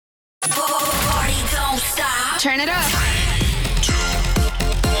Turn it up.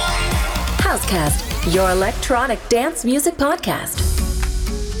 Housecast, your electronic dance music podcast.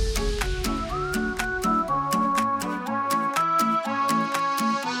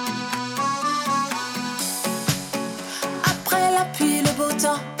 Après la pluie, le beau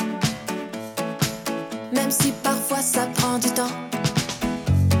temps, même si parfois ça prend du temps.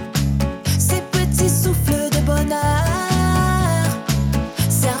 Ces petits souffles de bonheur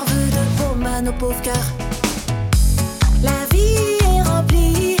servent de baume à nos pauvres cœurs. La vie est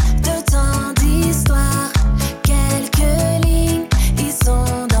remplie de tant d'histoires. Quelques lignes, ils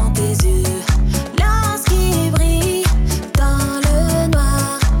sont dans tes yeux. Lorsqu'ils brillent dans le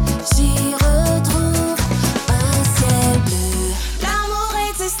noir, j'y retrouve un ciel bleu. L'amour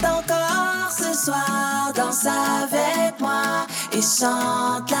existe encore ce soir. Danse avec moi et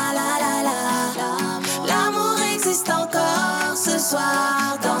chante la la la la. L'amour existe encore ce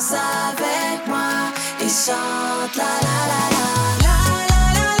soir. Danse avec moi et chante la la la la.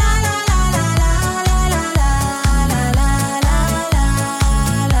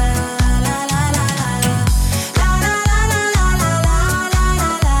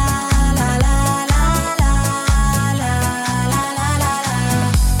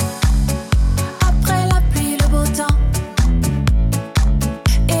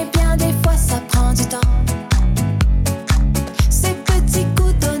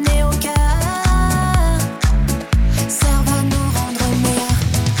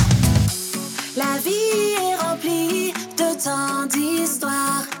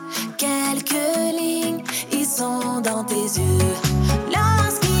 Dans tes yeux,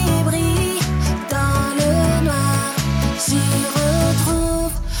 lorsqu'ils brillent dans le noir, j'y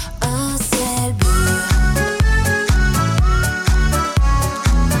retrouve un ciel bleu.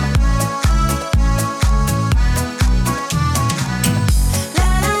 La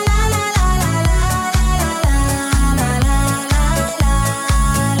la la la la la la la la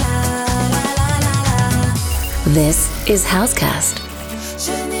la. This is Housecast.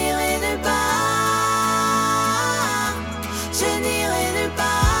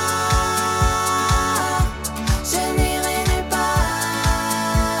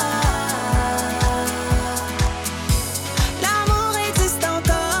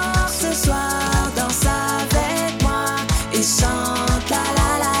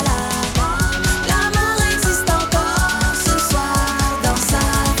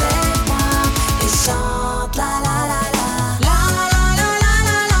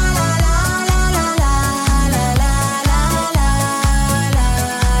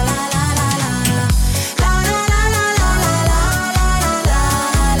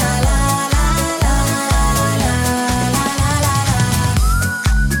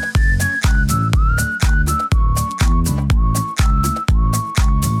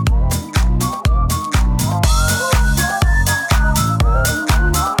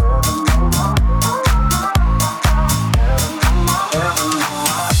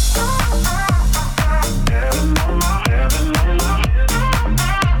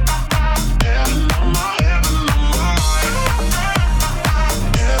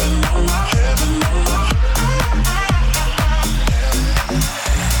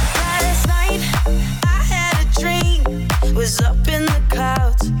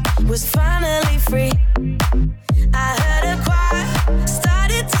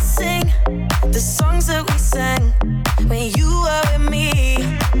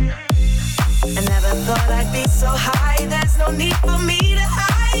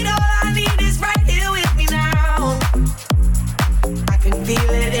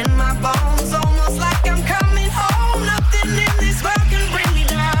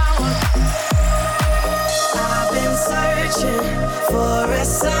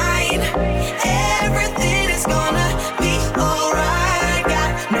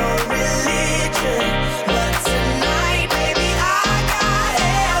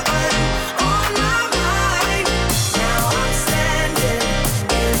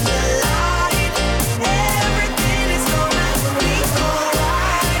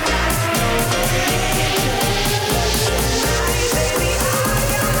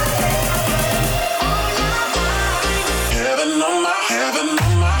 Heaven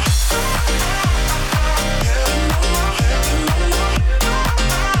on my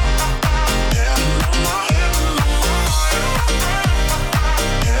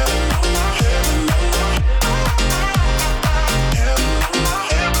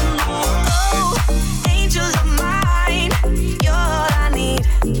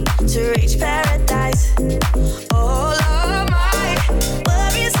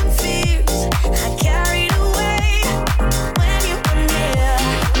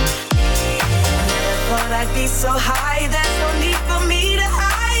so high, there's no need for me to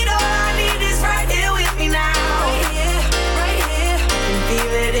hide. All I need is right here with me now. Right here. I can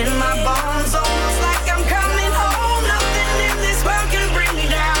feel it in my bones, almost like I'm coming home. Nothing in this world can bring me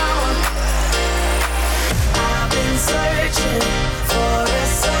down. I've been searching for a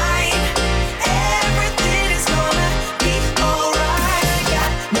sign. Everything is gonna be alright. I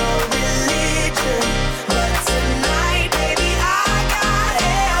got no religion, but tonight, baby, I got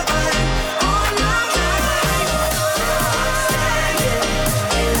heaven on my mind. I'm standing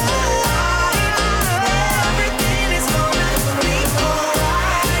in the light. Everything is gonna be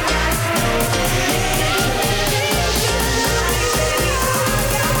alright. I got no religion, tonight, baby, I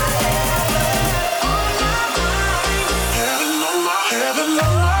got heaven on my mind. Heaven on my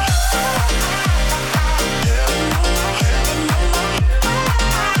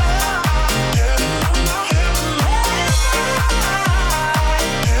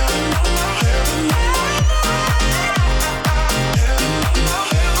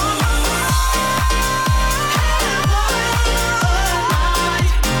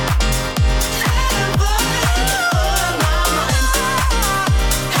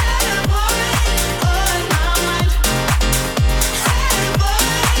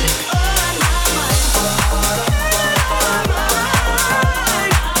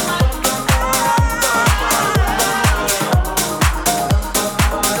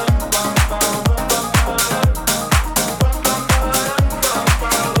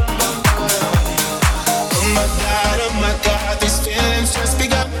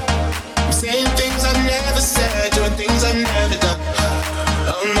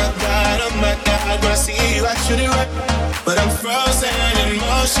but I'm frozen in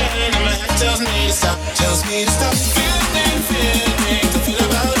motion, and my head tells me to stop. Tells me to stop feelings I feel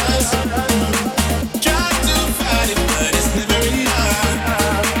about us. Try to fight it, but it's never enough.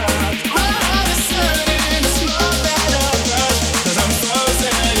 My heart is hurting, it's more than a rush. 'Cause I'm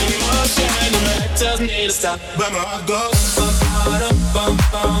frozen in motion, and my head tells me to stop. But my heart goes bum, bum, bum,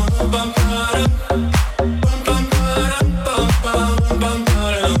 bum, bum, bum.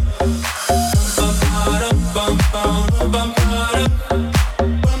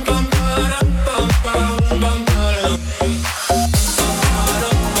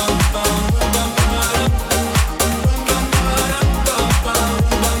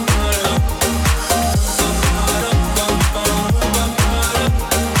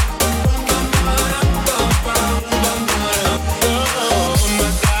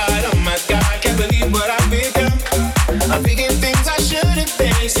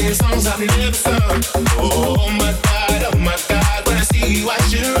 Songs I've never sung. Oh my God, when I see you I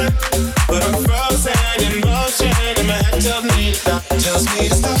should run. But I'm frozen in motion, and my head tells me to stop. Tells me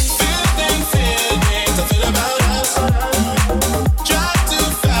to stop feelings I feel about us. Try to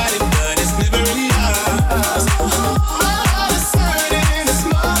fight it, but it's never enough. My heart is hurting, it's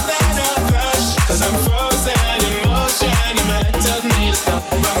more than a rush. 'Cause I'm frozen in motion, and my head tells me to stop.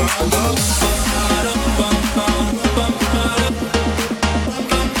 But my heart goes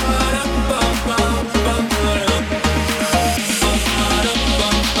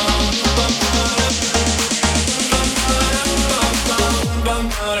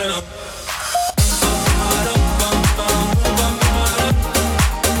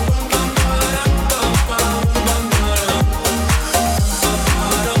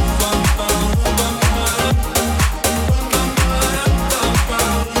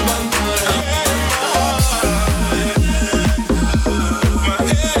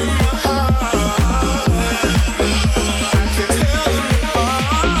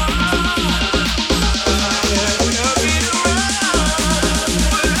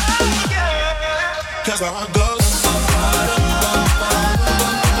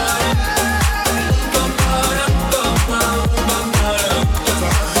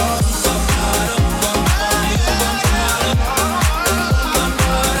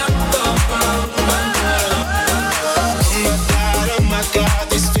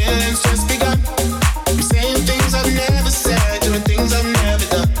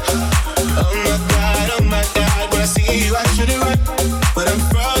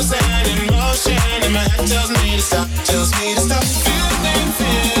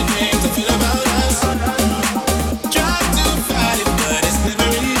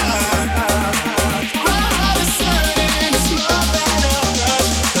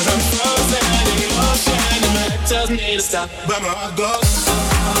stop, but my heart goes.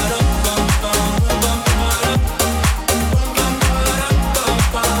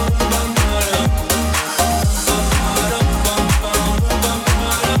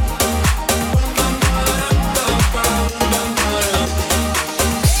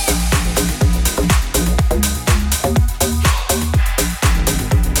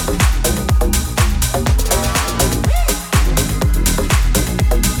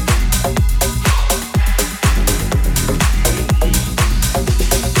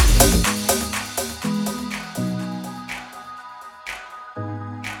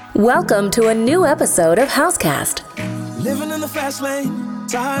 Welcome to a new episode of Housecast. Living in the fast lane,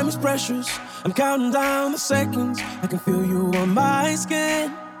 time is precious. I'm counting down the seconds, I can feel you on my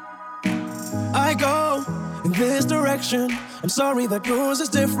skin. I go in this direction, I'm sorry that yours is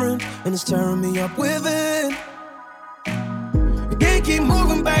different, and it's tearing me up within. You can't keep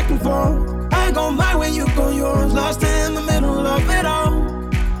moving back and forth, I go my way, you go yours, lost in the middle of it all.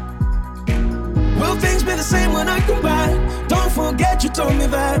 Will things be the same when I come back? Don't forget you told me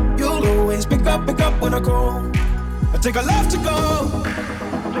that you'll always pick up when I call. I take a left to go,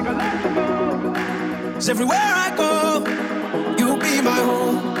 'cause everywhere I go, you'll be my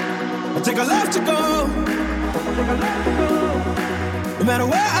home. I take a left to go, no matter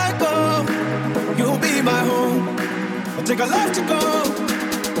where I go, you'll be my home. I take a left to go,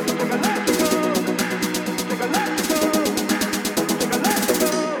 take a left to go, take a left to go, take a left to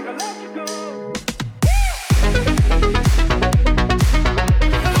go, take a left to go.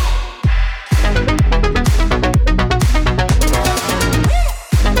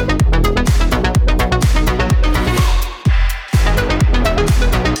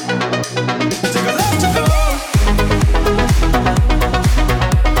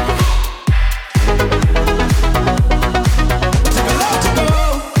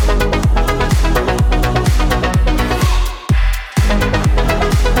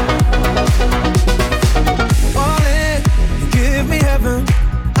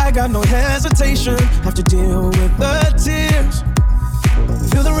 Have to deal with the tears.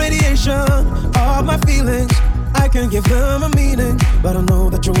 Feel the radiation of my feelings. I can give them a meaning, but I know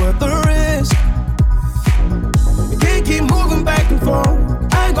that you're worth the risk. You can't keep moving back and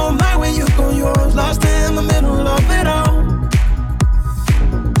forth. I go my way, you go yours, lost in the middle of it all.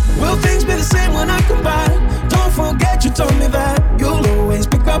 Will things be the same when I come back? Don't forget you told me that you'll always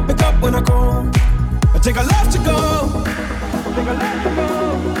pick up when I call. I take a left to go, take a left to go.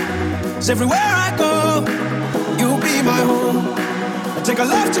 'Cause everywhere I go, you'll be my home. I take a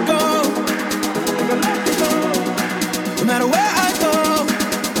left to go, take a left to go. No matter where I go,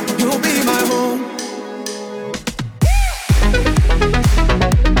 you'll be my home.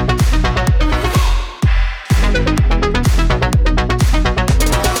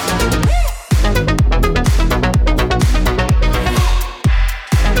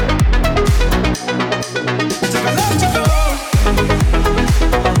 Take a left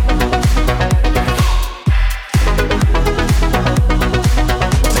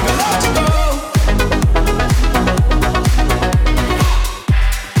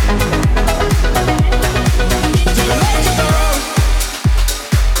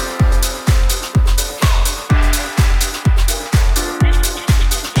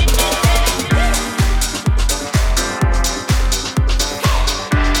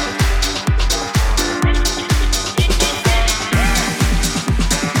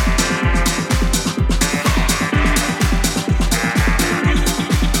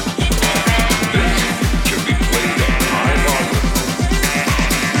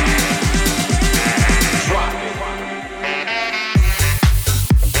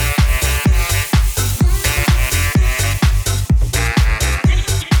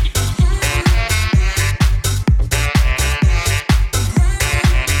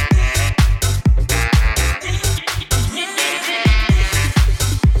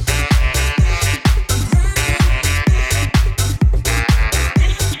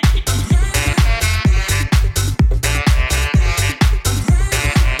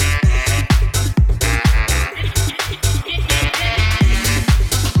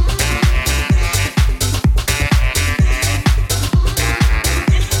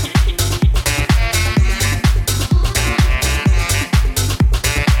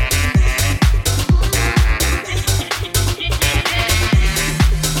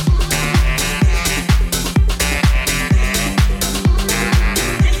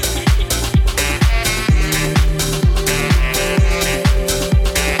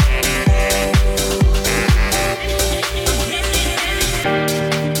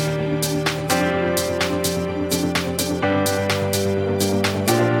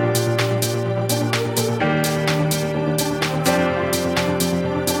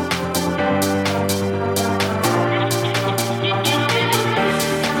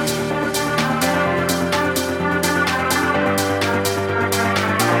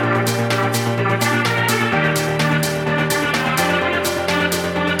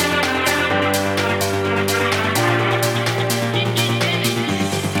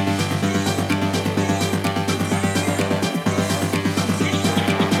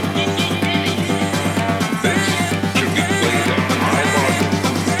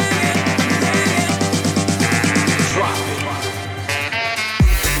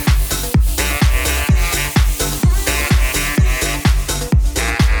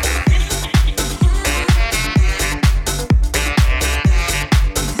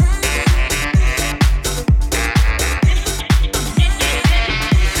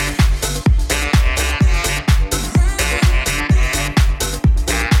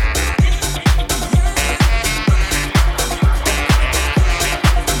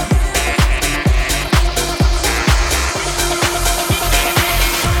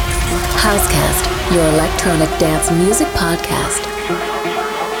your electronic dance music podcast.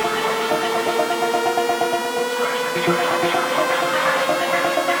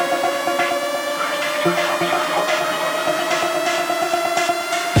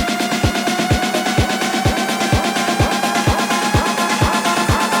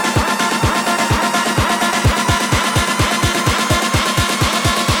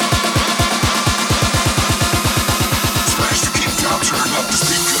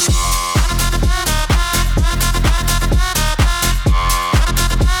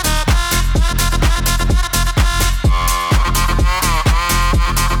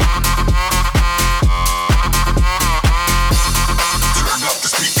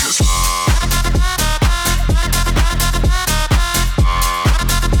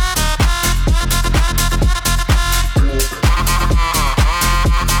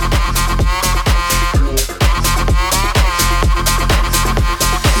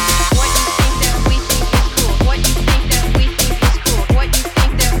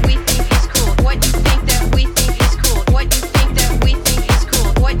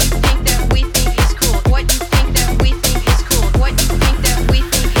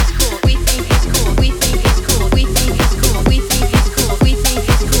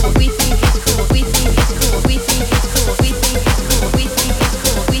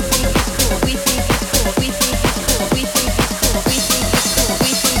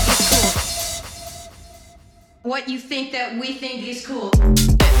 What you think that we think is cool.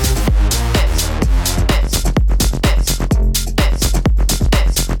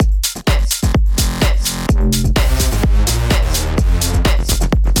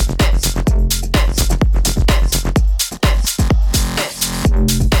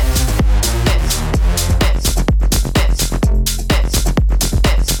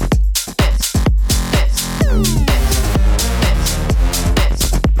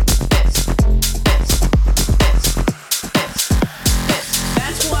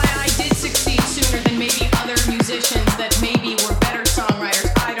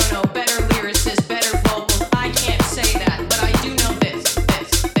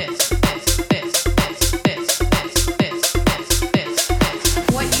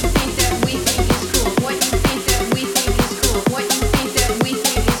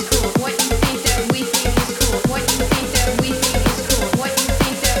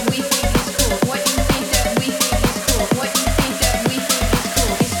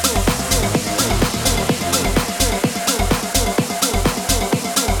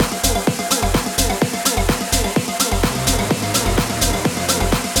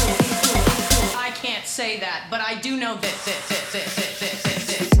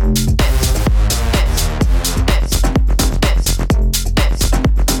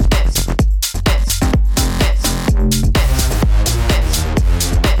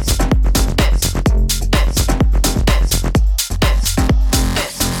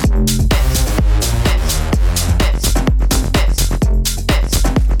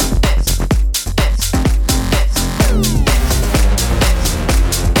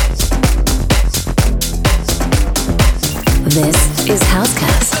 This is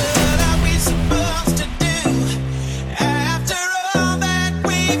Housecast.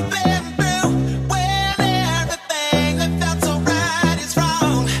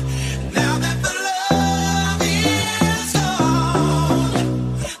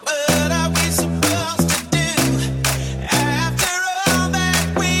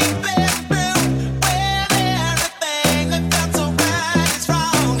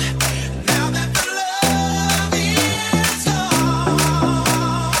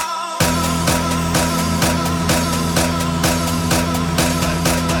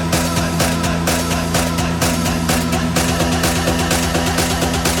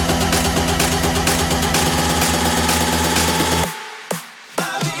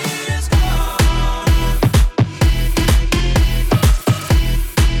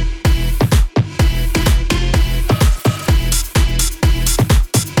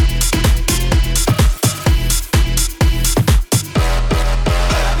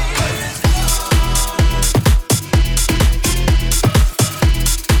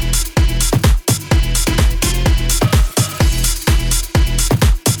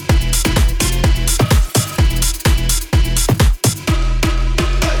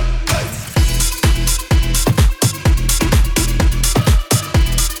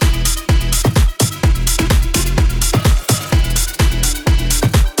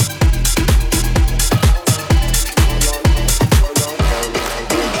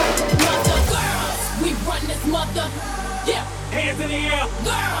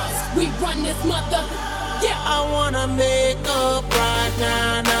 I wanna make up right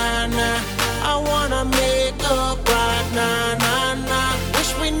now, nah, nah. I wanna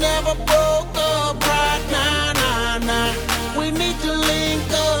never broke up right now, nah, nah. We need to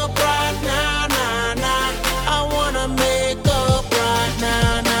link up right now, nah, nah. I wanna make up right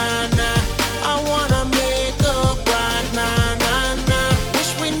now, nah, nah. I wanna make up right now, nah, nah.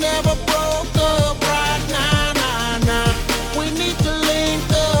 Wish we never broke up right now, nah, nah. We need to link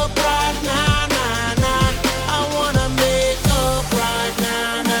up right now, nah, nah. I wanna make up right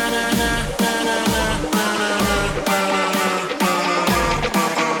now, nah, nah, nah, nah, nah, nah,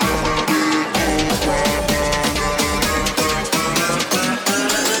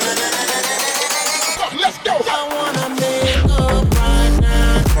 Let's go! I wanna make up right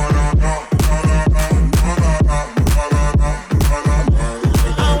now.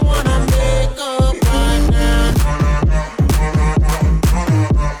 I wanna make up right now.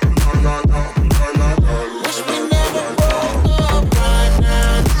 Wish we never broke up right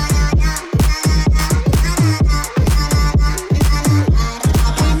now.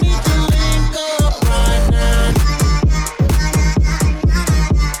 We need to link up right now.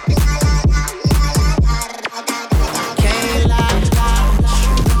 Can't lie,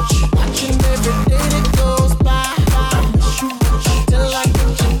 watching every day that goes by. Till I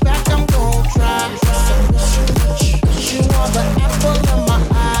get you back, I'm gon' try. 'Cause you are the apple of my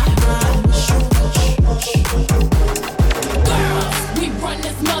eye. Girls, we run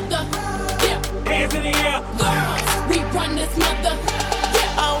this mother. Yeah. Hands in the air. Girls, we run this mother.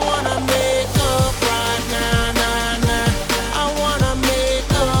 Yeah. I wanna make up right now, nah, nah. I wanna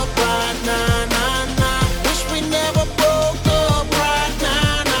make up right now, nah, nah. Wish we never broke up right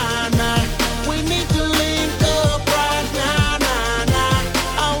now, nah, nah. We need to link up right now, nah, nah.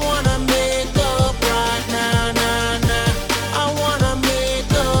 I wanna make up right now, nah, nah. I wanna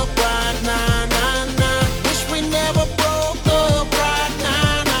make up right now, nah, nah. Wish we never broke up right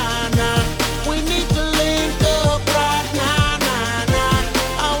now, nah, nah. We need to link up right now, nah, nah.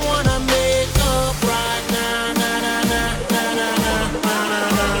 I wanna make up right now, nah, nah, nah, nah,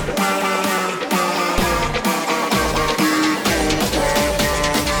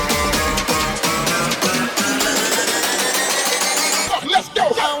 Let's go!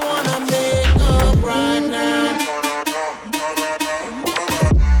 I wanna make up right now.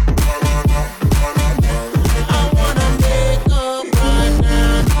 I wanna make up right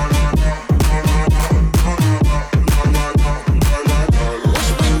now. Wish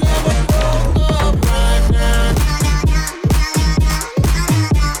we never broke up right now.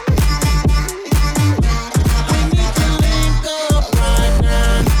 We need to link up right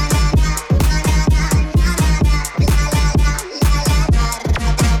now.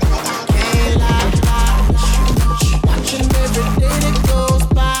 Can't lie, watching every day that goes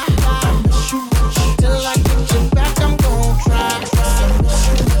by. Till I get you back, I'm gon' try.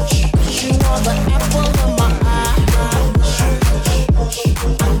 'Cause you are the apple of my eye.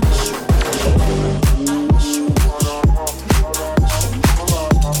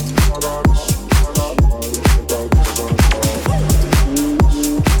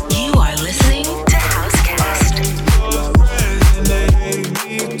 You are listening to Housecast.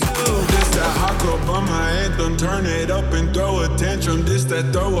 This that hot girl by my anthem, turn it up and throw a tantrum. This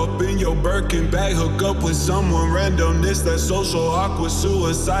that throw up in your Birkin bag, hook up with someone random. This that social awkward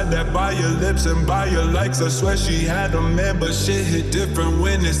suicide that buy your lips and buy your likes. I swear she had a man, but shit hit different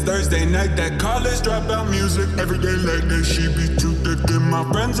when it's Thursday night. That college dropout music, every day like that she be too thick. And my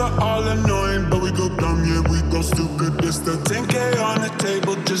friends are all annoying, but we go dumb, yeah, we go stupid. This the 10K on the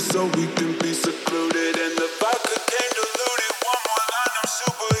table just so we can be secluded. And the vodka came diluted. One more line, I'm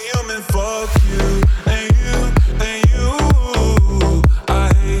superhuman. Fuck you and you and you. I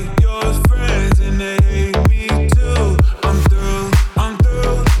hate your friends and they hate me too. I'm through, I'm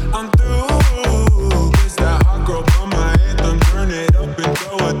through, I'm through. It's that hot girl by my anthem, turn it up and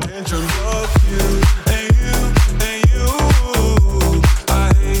throw a tantrum. Fuck you and you and you.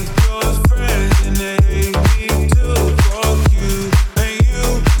 I hate your friends and they hate me too. Fuck you and you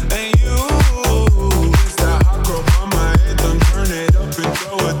and you. It's that hot girl by my anthem, turn it up and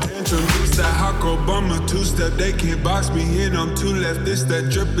throw a tantrum. It's that hot girl by my two-step, they can't box me in, I'm too left. This that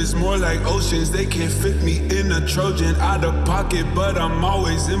drip is more like oceans, they can't fit me in a Trojan. Out of pocket, but I'm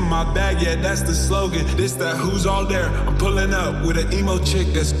always in my bag, yeah, that's the slogan. This that who's all there, I'm pulling up with an emo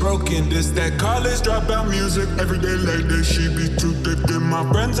chick that's broken. This that college dropout music, every day like that she be too thick. And my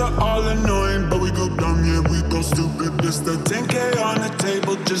friends are all annoying, but we go dumb, yeah, we go stupid. This the 10K on the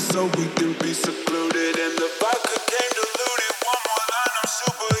table just so we can be secluded. And the vodka came diluted. One more line, I'm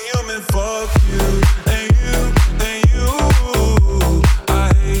superhuman. Fuck you and you and you. I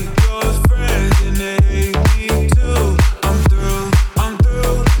hate your friends and they hate me too. I'm through, I'm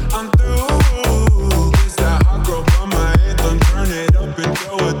through, I'm through. It's that hot girl by my anthem, turn it up and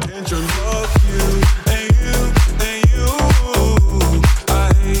throw attention.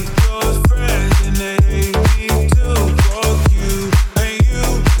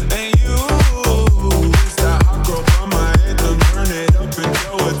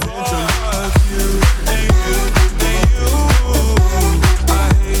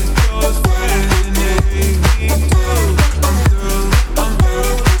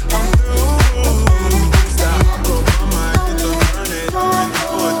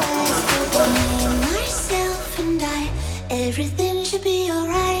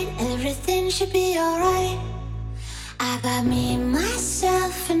 should be alright. I got me,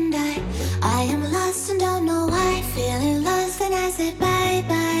 myself, and I am lost and don't know why. Feeling lost and I say bye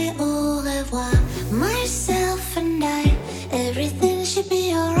bye, au revoir. Myself and I, everything should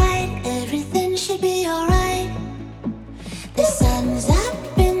be alright. Everything should be alright. The sun's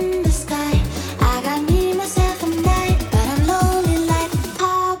up in the sky. I got me, myself, and I, but I'm lonely like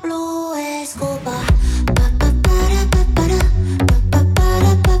Pablo Escobar.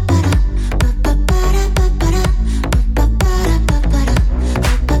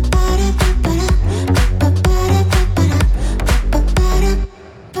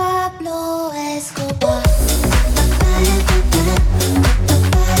 Pablo Escobar.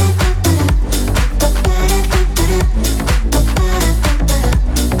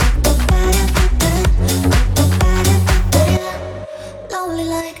 Lonely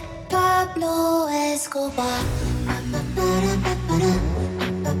like Pablo Escobar.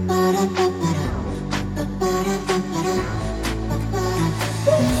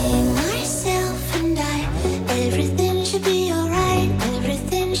 Me, myself, and I, everything should be alright.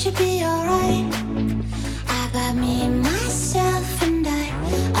 Everything should be alright. I got me, myself, and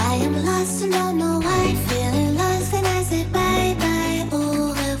I am lost and don't know why. Feeling lost and I say bye bye,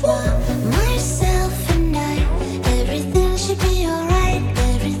 au revoir. Myself and I, everything should be alright.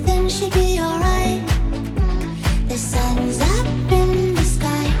 Everything should be alright. The sun's up in the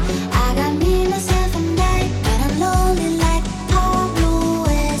sky. I got me, myself, and I, but I'm lonely like Pablo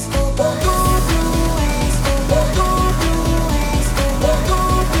Escobar. Pablo Escobar. Pablo Escobar.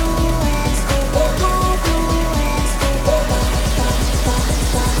 Pablo Escobar.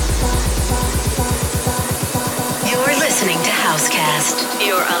 Pablo Escobar. You're listening to Housecast,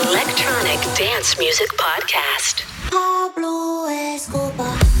 your electronic dance music podcast. Pablo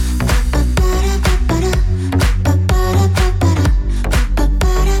Escobar.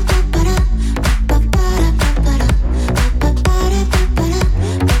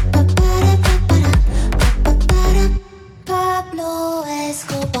 Pablo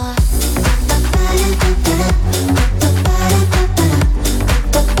Escobar.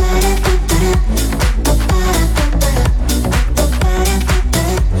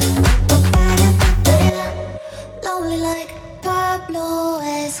 Lonely like Pablo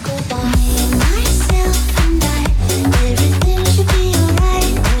Escobar. Me, myself, and I, everything should be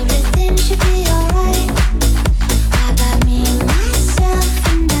alright. Everything should be alright. I got me, myself,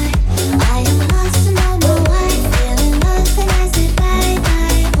 and I am lost and don't know why. Feeling lost and I say bye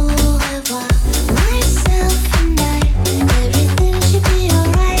bye, au revoir. Myself and I, everything should be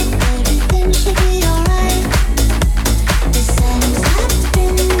alright. Everything should be alright. The sun's up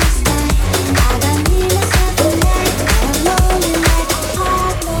in the sky. I got me, myself, and I, I'm lonely like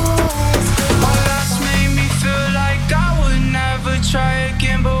Pablo Escobar. My last made me feel like I would never try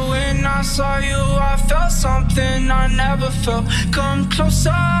again, but when I saw you, I felt something I never felt. Come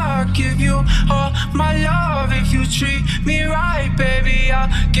closer, I'll give you all my love. If you treat me right, baby, I'll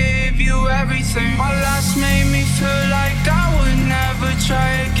give you everything. My last made me feel like I would never try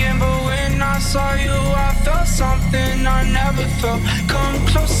again, but when I saw you, I felt something I never felt. Come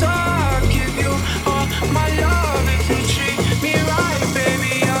closer, I'll give you all my love. If you treat me right,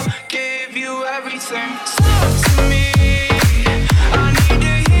 baby, I'll give you everything. Talk to me. I need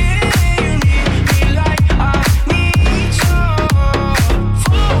to hear you need me like I need you.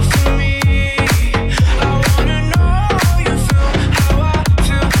 Fall for me. I wanna know you feel how I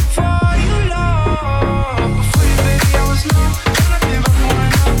feel for you, love. Before you, baby, I was low, tryna think about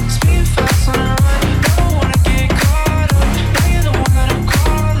going up. Speed fast on the run, never wanna get caught up. Now you're the one that I'm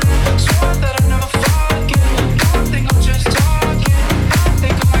calling. Swore that I'd never forget. Don't think I'm just talking. I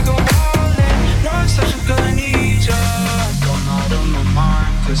think I might go all in. No exception, girl, I need ya. Gone out of my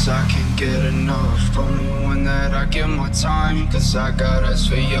mind, cause I can't get enough. Only one that I give my time, cause I got us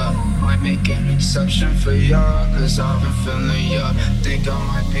for ya. Might make an exception for ya, cause I've been feeling ya. Think I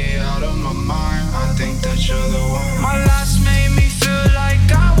might be out of my mind, I think that you're the one. My last made me feel like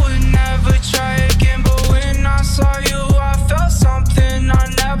I would never try again, but when I saw you, I felt something I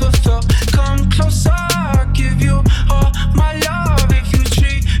never felt. Come closer, I'll give you all my love. If you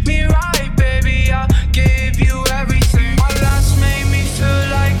treat me right, baby, I'll give you everything. My last made me feel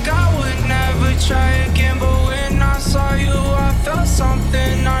like I would never try again, but when I saw you, I felt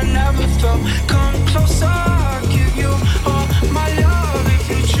something I never felt. Come closer, I'll give you all my love. If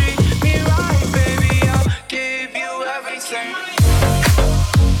you treat me right, baby, I'll give you everything.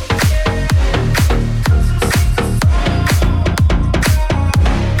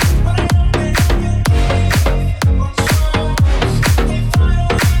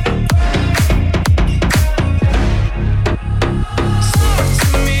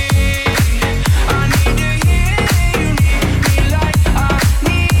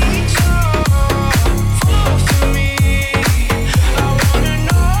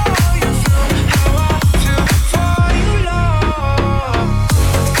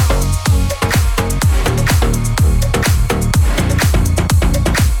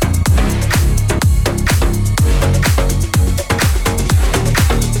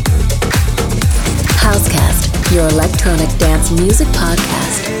 electronic dance music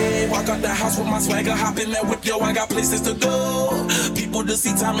podcast. Hey, walk out the house with my swagger, hop in that whip, yo, I got places to go. People to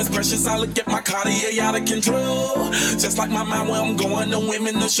see, time is precious, I look at my Cartier out of control. Just like my mind where I'm going, the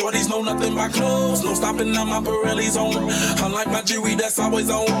women, the shorties know nothing but clothes. No stopping on my Pirelli's on, unlike my jewelry that's always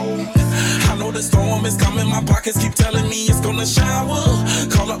on. I know the storm is coming, my pockets keep telling me it's gonna shower.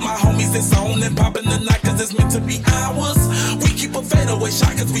 Call up my homies, it's on and popping the night cause it's meant to be ours. We keep a fadeaway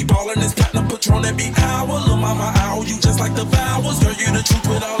shot cause we ballin' this platinum Patron every hour. Lil' mama, ow, you just like the vowels. Girl, you the truth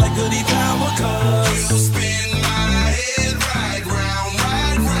with all that goodie power cause you spin my head right round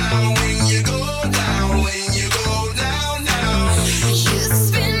when you go down, when you go down, down. You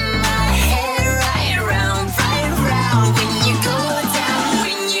spin my head right round when you go down,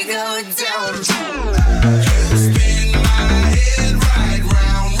 when you go down. You spin my head right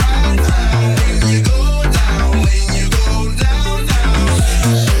round when you go down, when you go down, down.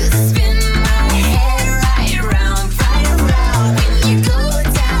 You spin my head right round when you go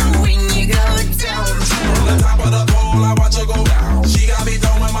down, when you go down. From the top of the pole, I watch her go down. She got me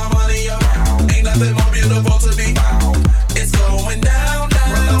throwing my money around. Ain't nothing more beautiful to be found. It's going down,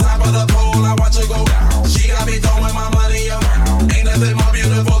 down. From the top of the pole, I watch her go down. She got me throwing my money around. Ain't nothing more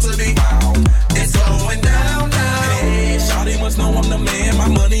beautiful to be found. It's going down, down. Hey, shawty must know I'm the man. My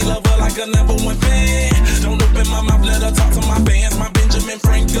money lover like a number one fan. Don't open my mouth, let her talk to my bands. My Benjamin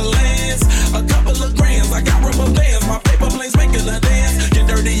Franklin's. A couple of grands, I got rubber bands. My paper planes making a dance. Get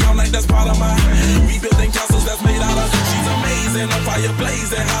dirty all night, that's part of my rebuilding castles that's made out of. She's amazing, a fire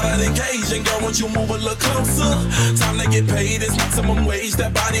blazing, hotter than Cajun. Girl, won't you move a little closer? Time to get paid, it's maximum wage.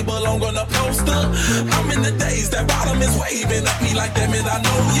 That body belong on a poster. I'm in the days, that bottom is waving at me like, damn it, I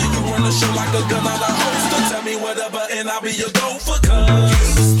know you. You run the show like a gun on a holster. Tell me whatever and I'll be your gopher. Cause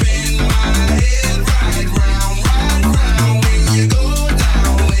you spin my head right round when you go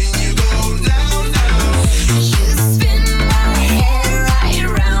down, when you go down, down. You spin my head right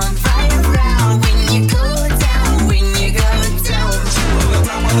round when you go down, when you go down. From the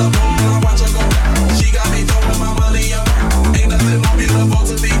top of the pole, I watch her go down. She got me throwing my money around. Ain't nothing more beautiful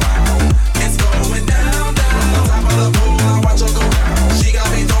to be found. It's going down, down. From the top of the pole, I watch her go down. She got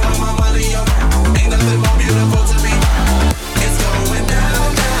me throwing my money around. Ain't nothing more beautiful to be found. It's going down,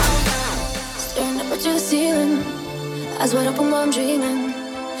 down. Staring up at the ceiling, eyes wide open while I'm dreaming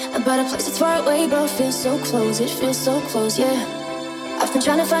about a place that's far away, but it feels so close. It feels so close, yeah. I've been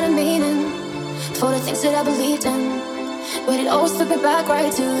trying to find a meaning for the things that I believed in, but it always took me back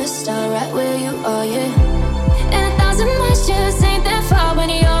right to the start, right where you are, yeah. And 1,000 miles just ain't that far when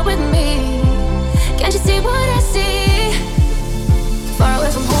you're with me. Can't you see what I see? Far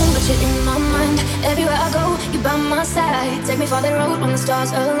away from home, but you're in my mind. Everywhere I go, you're by my side. Take me for the road when the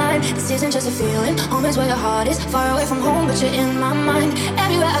stars align. This isn't just a feeling, home is where your heart is. Far away from home, but you're in my mind.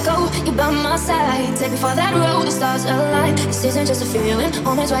 Everywhere I go, you're by my side. Take me for that road, the stars align. This isn't just a feeling,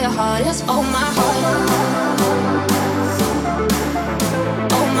 home is where your heart is. Oh my heart.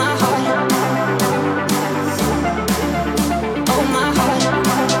 Oh my heart. Oh my heart.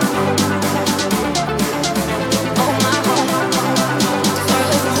 Oh my heart. Far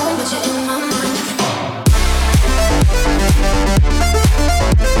away from home, but you're in my mind.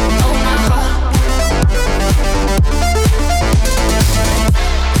 Oh my heart.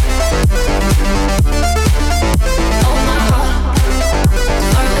 Oh my heart.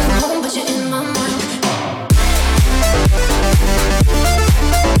 Far away from home, but you're in my mind. Oh my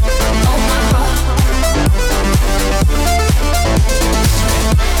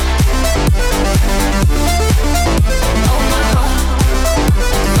heart. Oh my heart.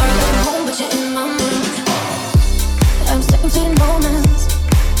 Far away from home, but you're in my mind. I'm stuck in fleeting moments,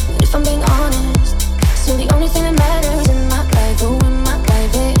 but if I'm being honest, still the only thing that matters in my life, oh in my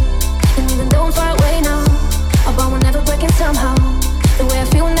life, yeah. And even though I'm far away now, our bond will never break it somehow. The way I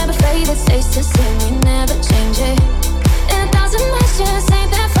feel will never fade, it stays the same, we never change it. And 1,000 miles just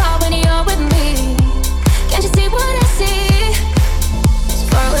ain't that far when you're with me. Can't you see what I see? So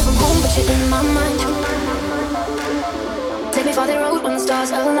far away from home, but you're in my mind. Take me for the road when the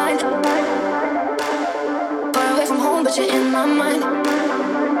stars align. Far away from home, but you're in my mind.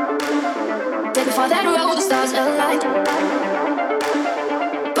 Take me for that road, the stars align.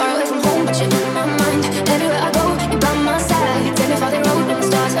 Far away from home, but you're in my mind. Everywhere I go, you're by my side. Take me for the road when the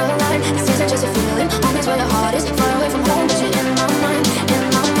stars align. This isn't just a feeling, home is where your heart is. Far away from home, but you're in my mind. In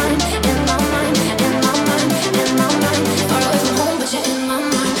my mind, in my mind, in my mind, in my mind. Far away from home, but you're in my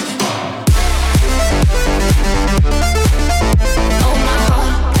mind. Oh my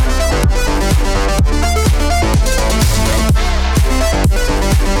heart.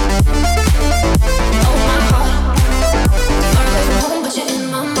 Oh my heart. Far away from home, but you're in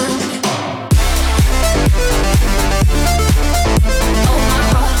my mind.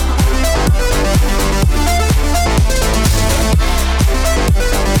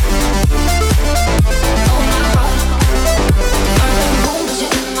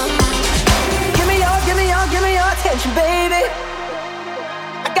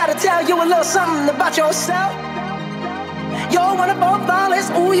 tell you a little something about yourself. You're one of our flawless,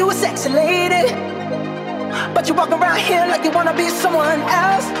 ooh, you a sexy lady. But you walk around here like you wanna be someone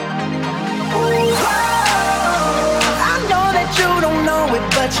else. Ooh, oh, I know that you don't know it,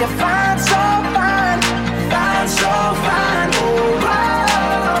 but you're fine, so fine. Fine, so fine. Ooh,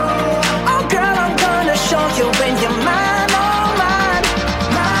 oh, oh girl, I'm gonna show you when you're mine, oh mine.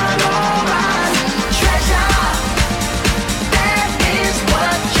 Mine, oh mine. Treasure, that is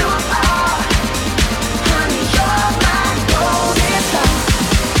what you are. Honey, you're my golden star.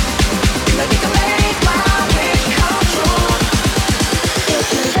 Now you can make my wish come true if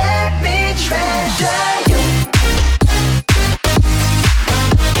you let me treasure you.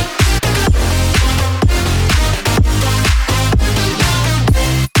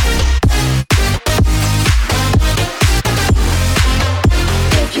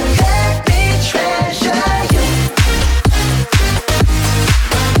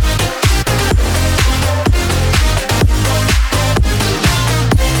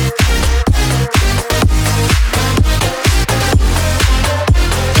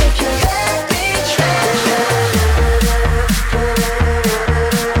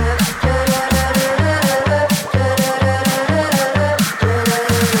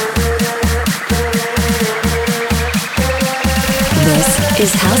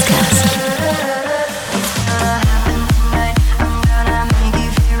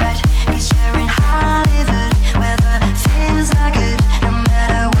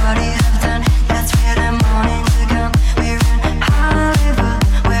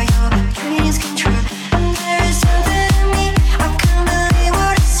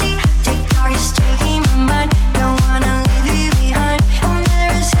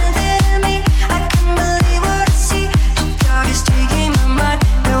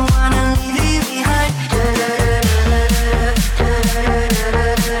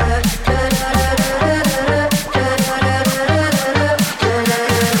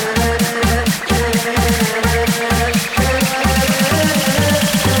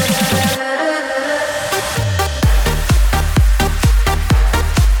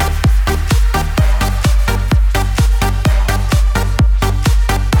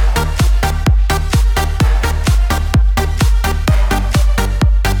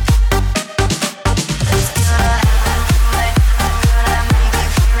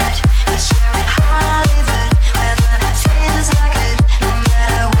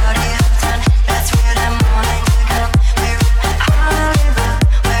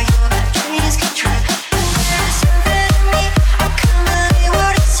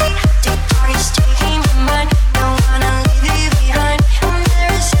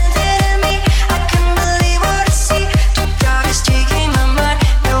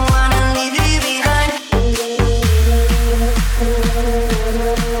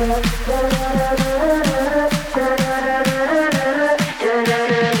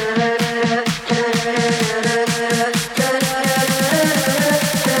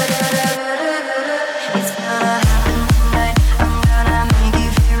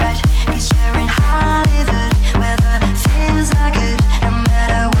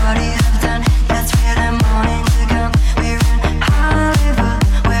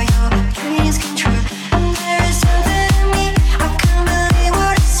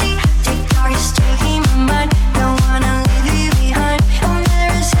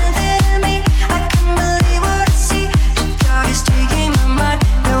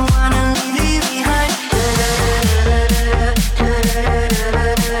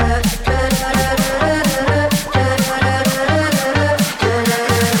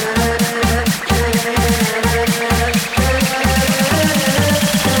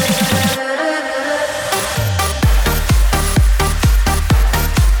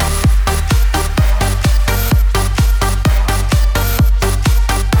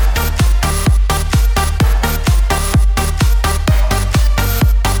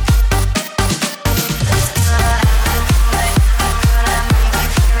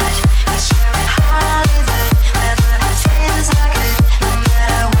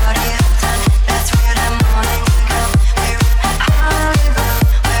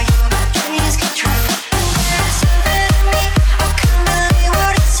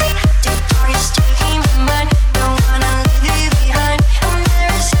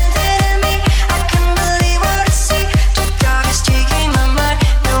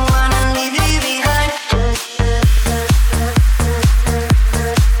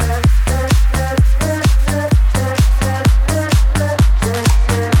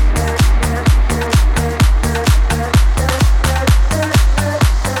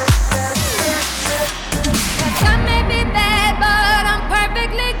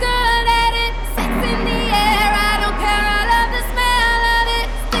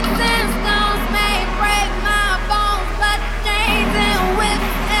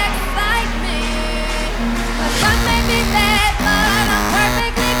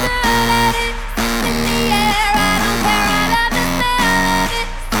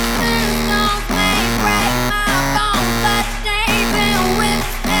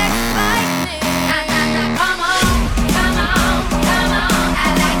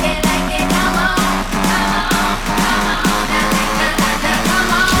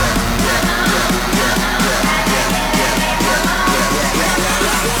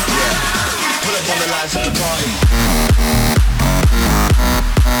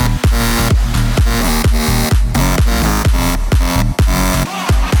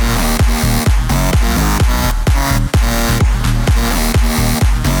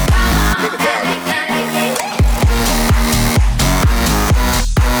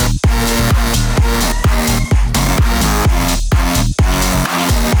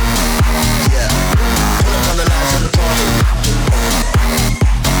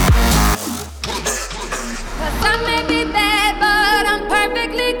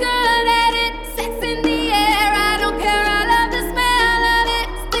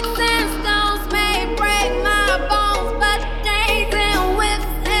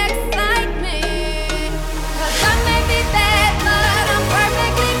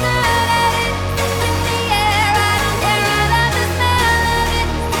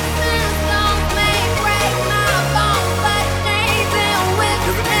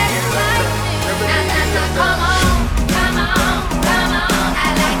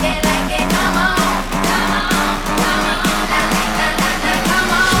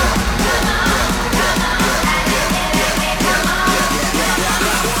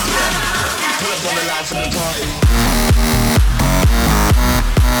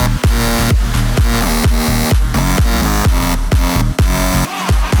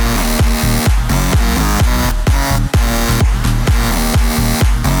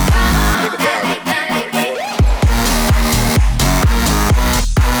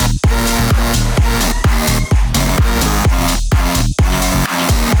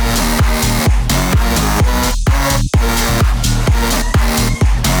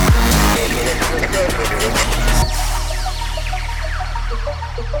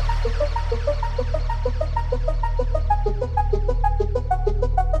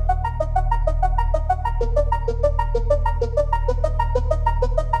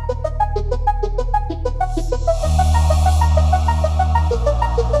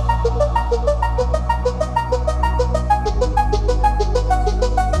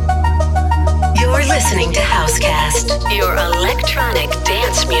 Listening to Housecast, your electronic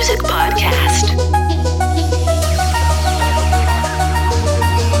dance music podcast.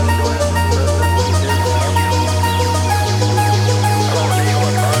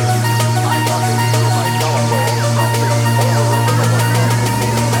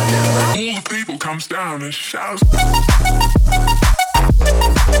 All the people comes down and shouts.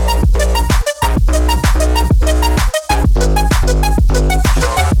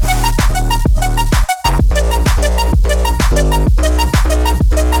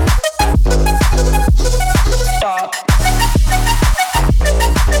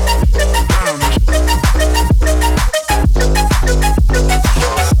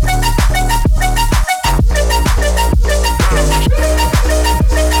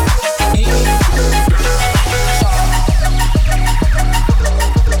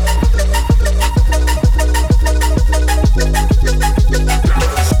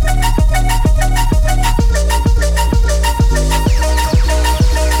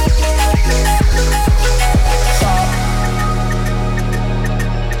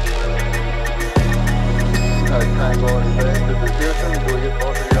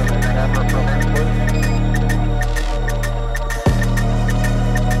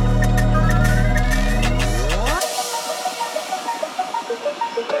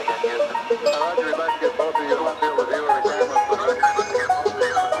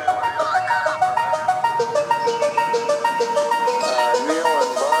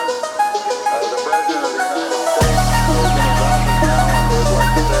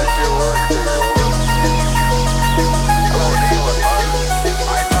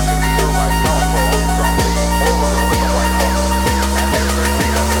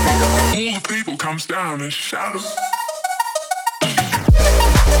 Comes down and shouts.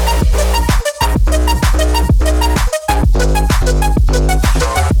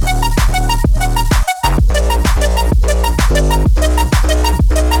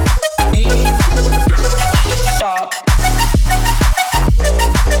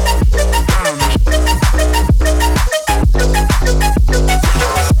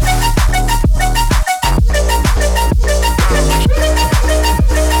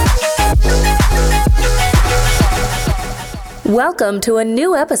 Welcome to a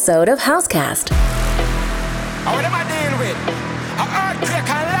new episode of Housecast. What am I dealing with? An earthquake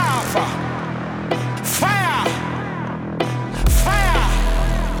and lava. Fire! Fire!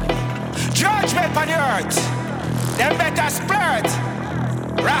 Judgment on the earth. Them better spread.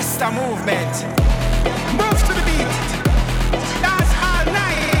 Rasta movement. Move to the beat. Dance all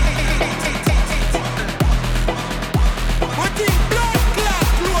night. What in blood clot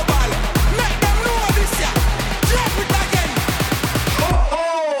global. Make them know this ya. Drop it again.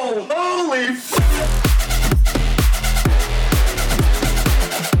 Holy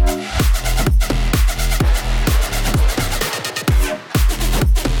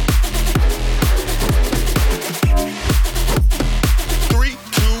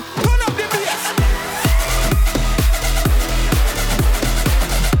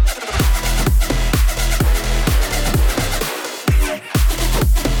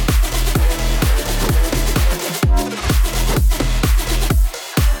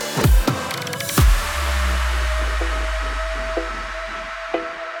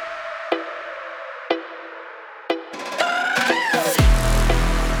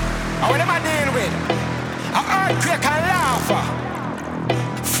What am I dealing with? An earthquake and lava.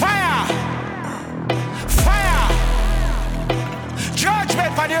 Fire! Fire!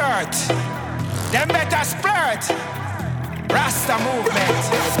 Judgment for the earth. Them better spread. Rasta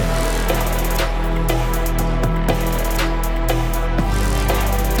movement.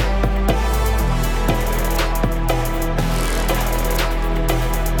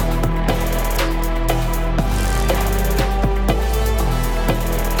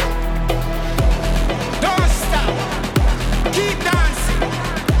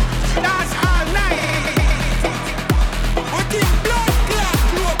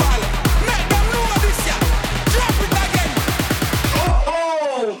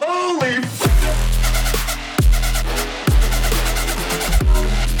 holy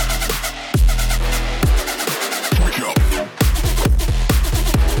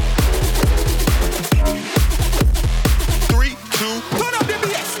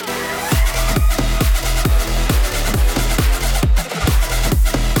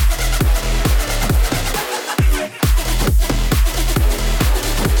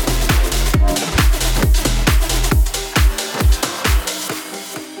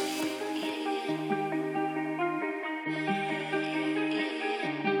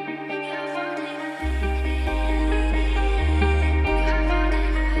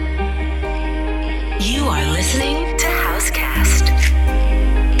You are listening to Housecast.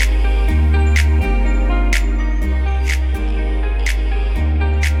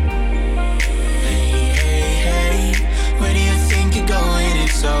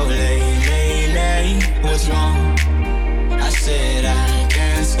 So late, what's wrong? I said I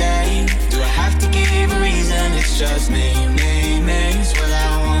can't stay. Do I have to give a reason? It's just me, it's what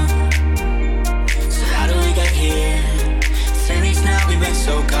I want. So how do we get here? 3 weeks now, we've been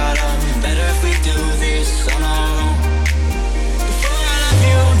so caught up. Better if we do this on our own. Before I love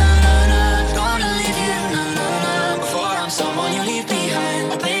you, nah, gonna leave you, nah. Before I'm someone you leave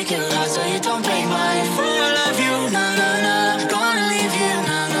behind, I'll break your heart so you don't break mine. Before I love you, nah, gonna leave you,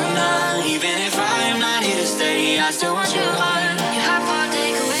 nah. Even if I'm not here to stay, I still want your heart. Your heart won't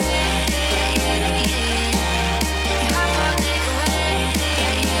take away. Your heart won't take away. Your heart won't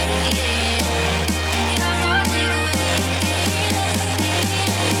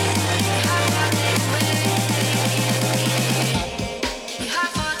take away. Your heart won't take away. Your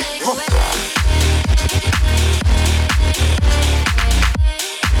heart won't take away.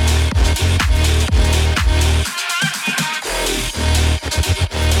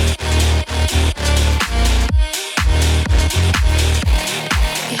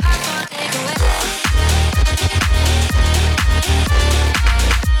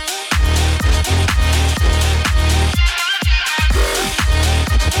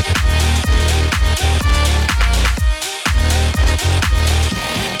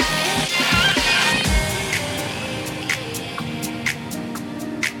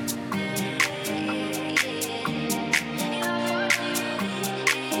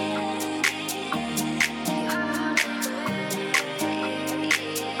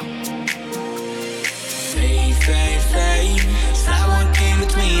 Fate. Is that what came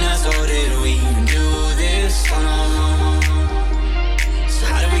between us, or did we do this on our own? So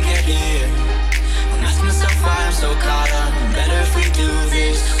how did we get here? I'm asking myself why I'm so caught up. Better if we do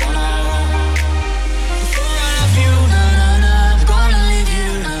this on our own. Before I love you, nah, I'm gonna leave you,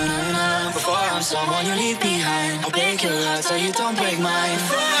 nah. Before I'm someone you leave behind, I'll break your heart so you don't break mine.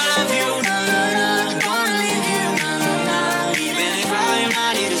 Before I love you, nah, I'm gonna leave you, nah. Even if I'm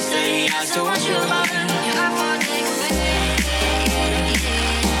not here to stay, I still want your heart. Your heart won't take away.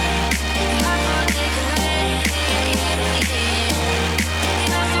 Your heart won't take away. Your heart won't take away. Your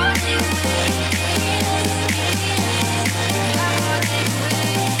heart won't take away. Your heart won't take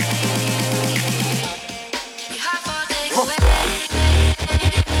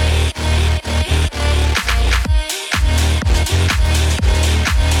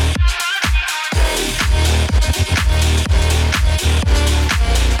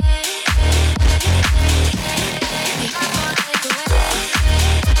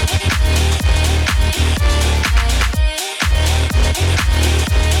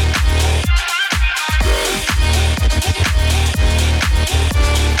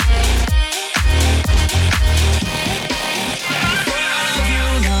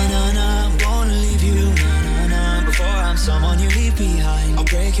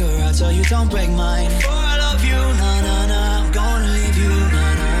So you don't break mine. Before I love you, nah, I'm gonna leave you,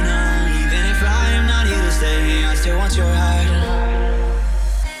 nah. Even if I'm not here to stay, I still want your heart.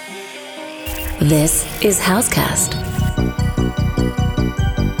 This is Housecast.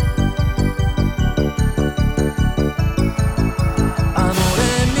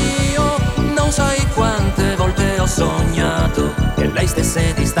 Amore mio, non sai quante volte ho sognato che lei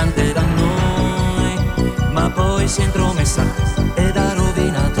stesse distante da noi, ma poi si è intromessa